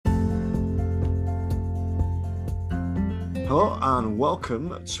Hello and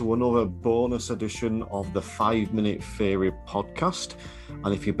welcome to another bonus edition of the 5 Minute Theory podcast.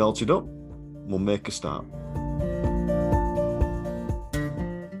 And if you belt it up, we'll make a start.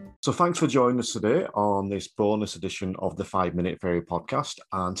 So thanks for joining us today on this bonus edition of the 5 Minute Theory podcast.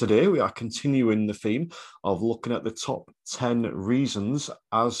 And today we are continuing the theme of looking at the top 10 reasons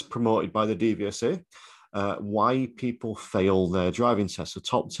as promoted by the DVSA. Why people fail their driving test, the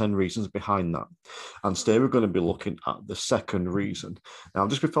top 10 reasons behind that. And today we're going to be looking at the second reason. Now,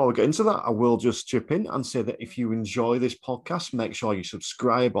 just before we get into that, I will just chip in and say that if you enjoy this podcast, make sure you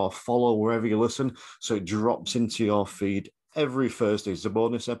subscribe or follow wherever you listen so it drops into your feed every Thursday. Is the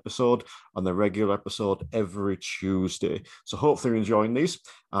bonus episode and the regular episode every Tuesday. So hopefully you're enjoying these.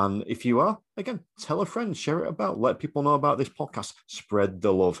 And if you are, again, tell a friend, share it about, let people know about this podcast, spread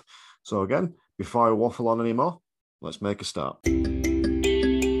the love. So again, before I waffle on anymore, let's make a start.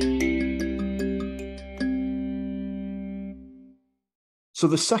 So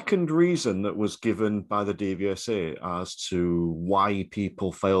the second reason that was given by the DVSA as to why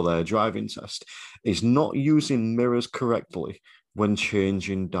people fail their driving test is not using mirrors correctly when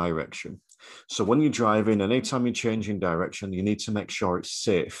changing direction. So when you're driving and anytime you're changing direction, you need to make sure it's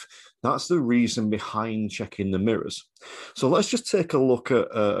safe. That's the reason behind checking the mirrors. So let's just take a look at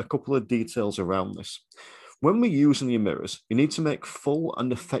a couple of details around this. When we're using your mirrors, you need to make full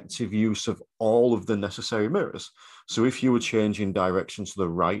and effective use of all of the necessary mirrors. So if you were changing direction to the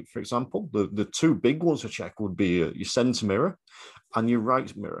right, for example, the two big ones to check would be your center mirror and your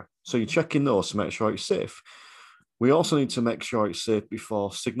right mirror. So you're checking those to make sure it's safe. We also need to make sure it's safe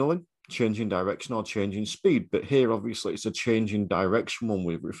before signaling, changing direction or changing speed. But here, obviously, it's a changing direction one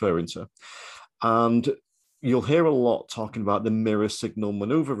we're referring to. And you'll hear a lot talking about the mirror signal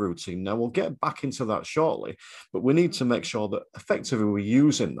maneuver routine. Now, we'll get back into that shortly, but we need to make sure that effectively we're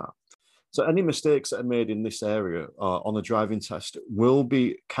using that. So any mistakes that are made in this area on a driving test will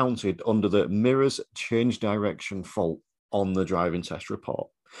be counted under the mirrors change direction fault on the driving test report.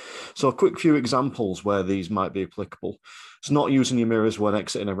 So a quick few examples where these might be applicable. It's not using your mirrors when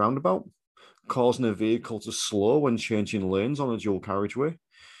exiting a roundabout, causing a vehicle to slow when changing lanes on a dual carriageway,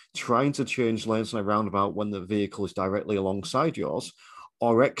 trying to change lanes on a roundabout when the vehicle is directly alongside yours,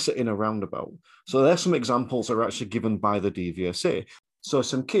 or exiting a roundabout. So there's some examples that are actually given by the DVSA. So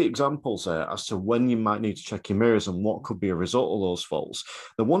some key examples there as to when you might need to check your mirrors and what could be a result of those faults.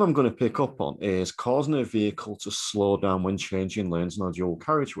 The one I'm going to pick up on is causing a vehicle to slow down when changing lanes on a dual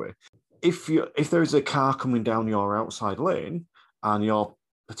carriageway. If there is a car coming down your outside lane and you're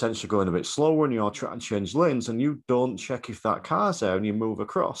potentially going a bit slower and you're trying to change lanes and you don't check if that car's there and you move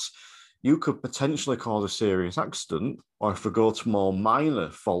across, you could potentially cause a serious accident, or if we go to more minor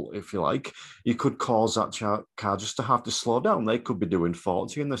fault, if you like, you could cause that car just to have to slow down. They could be doing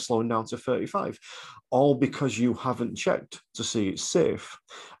 40 and they're slowing down to 35, all because you haven't checked to see it's safe.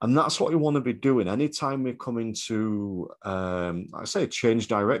 And that's what we want to be doing anytime we're coming to, change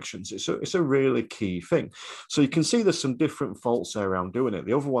directions. It's a really key thing. So you can see there's some different faults there around doing it.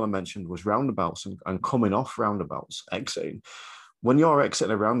 The other one I mentioned was roundabouts and coming off roundabouts, exiting. When you're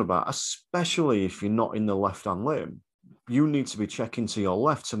exiting a roundabout, especially if you're not in the left-hand lane, you need to be checking to your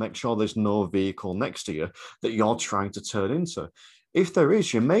left to make sure there's no vehicle next to you that you're trying to turn into. If there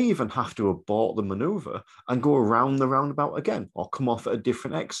is, you may even have to abort the maneuver and go around the roundabout again or come off at a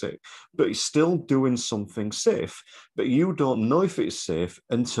different exit. But it's still doing something safe, but you don't know if it's safe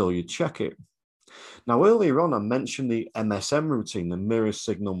until you check it. Now, earlier on, I mentioned the MSM routine, the mirror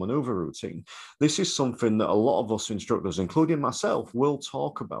signal maneuver routine. This is something that a lot of us instructors, including myself, will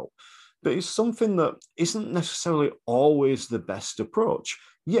talk about. But it's something that isn't necessarily always the best approach.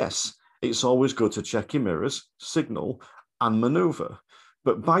 Yes, it's always good to check your mirrors, signal, and maneuver.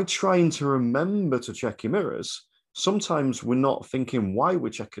 But by trying to remember to check your mirrors, sometimes we're not thinking why we're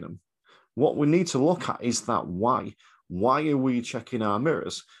checking them. What we need to look at is that why. Why are we checking our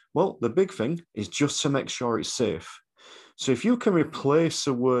mirrors? Well, the big thing is just to make sure it's safe. So if you can replace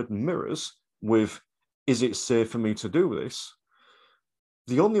the word mirrors with, is it safe for me to do this?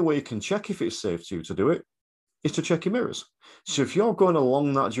 The only way you can check if it's safe to you to do it is to check your mirrors. So if you're going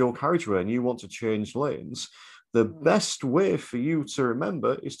along that dual carriageway and you want to change lanes, the best way for you to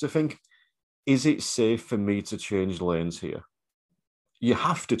remember is to think, is it safe for me to change lanes here? You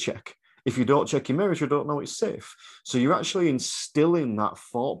have to check. If you don't check your mirrors, you don't know it's safe. So you're actually instilling that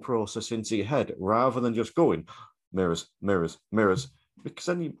thought process into your head rather than just going, mirrors, mirrors, mirrors, because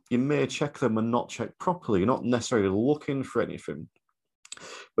then you may check them and not check properly. You're not necessarily looking for anything.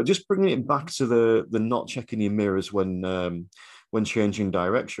 But just bringing it back to the not checking your mirrors when changing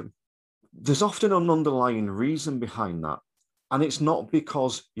direction, there's often an underlying reason behind that. And it's not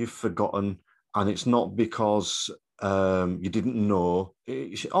because you've forgotten, and it's not because you didn't know.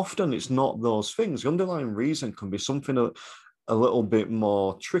 Often it's not those things. The underlying reason can be something a little bit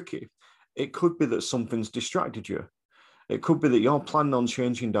more tricky. It could be that something's distracted you. It could be that you're planning on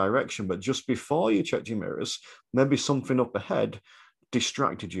changing direction, but just before you checked your mirrors, maybe something up ahead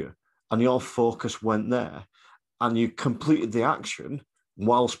distracted you and your focus went there and you completed the action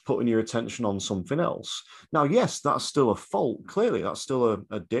whilst putting your attention on something else. Now, yes, that's still a fault. Clearly, that's still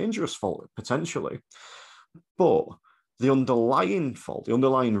a dangerous fault, potentially. But the underlying fault, the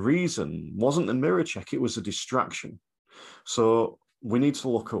underlying reason wasn't the mirror check, it was a distraction. So we need to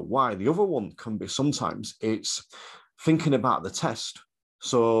look at why. The other one can be sometimes it's thinking about the test.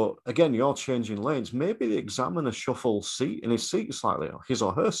 So again, you're changing lanes. Maybe the examiner shuffles his seat slightly, or his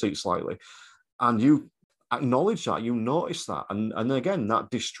or her seat slightly, and you acknowledge that, you notice that. And again, that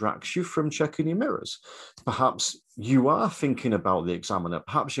distracts you from checking your mirrors. Perhaps you are thinking about the examiner.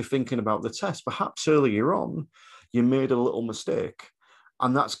 Perhaps you're thinking about the test. Perhaps earlier on, you made a little mistake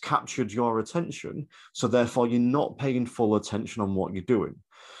and that's captured your attention. So therefore, you're not paying full attention on what you're doing.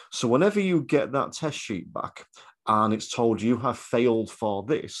 So whenever you get that test sheet back and it's told you have failed for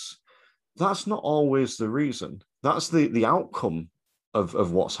this, that's not always the reason. That's the outcome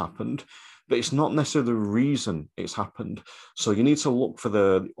of what's happened, but it's not necessarily the reason it's happened. So you need to look for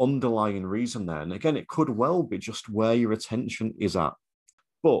the underlying reason there. And again, it could well be just where your attention is at.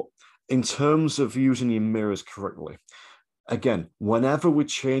 But in terms of using your mirrors correctly, again, whenever we're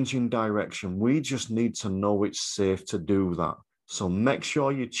changing direction, we just need to know it's safe to do that. So make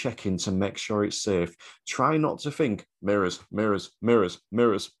sure you're checking to make sure it's safe. Try not to think mirrors, mirrors, mirrors,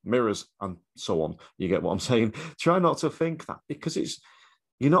 mirrors, mirrors, and so on. You get what I'm saying? Try not to think that, because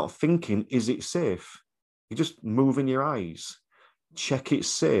you're not thinking, is it safe? You're just moving your eyes. Check it's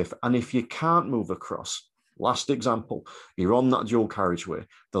safe. And if you can't move across, last example, you're on that dual carriageway.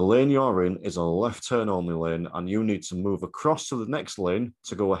 The lane you're in is a left turn only lane, and you need to move across to the next lane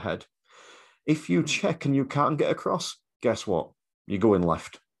to go ahead. If you check and you can't get across, guess what? You're going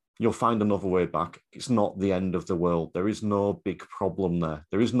left. You'll find another way back. It's not the end of the world. There is no big problem there.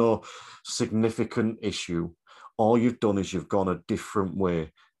 There is no significant issue. All you've done is you've gone a different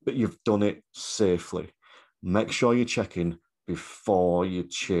way, but you've done it safely. Make sure you're checking before you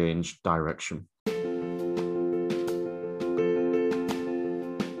change direction.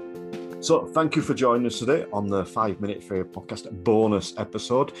 So thank you for joining us today on the 5 Minute Fear Podcast bonus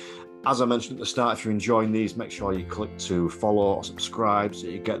episode. As I mentioned at the start, if you're enjoying these, make sure you click to follow or subscribe so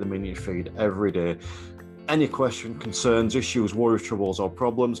you get them in your feed every day. Any question, concerns, issues, worries, troubles, or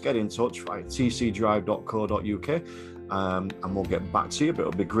problems, get in touch via tcdrive.co.uk and we'll get back to you. But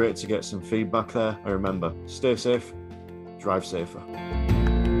it'll be great to get some feedback there. And remember, stay safe, drive safer.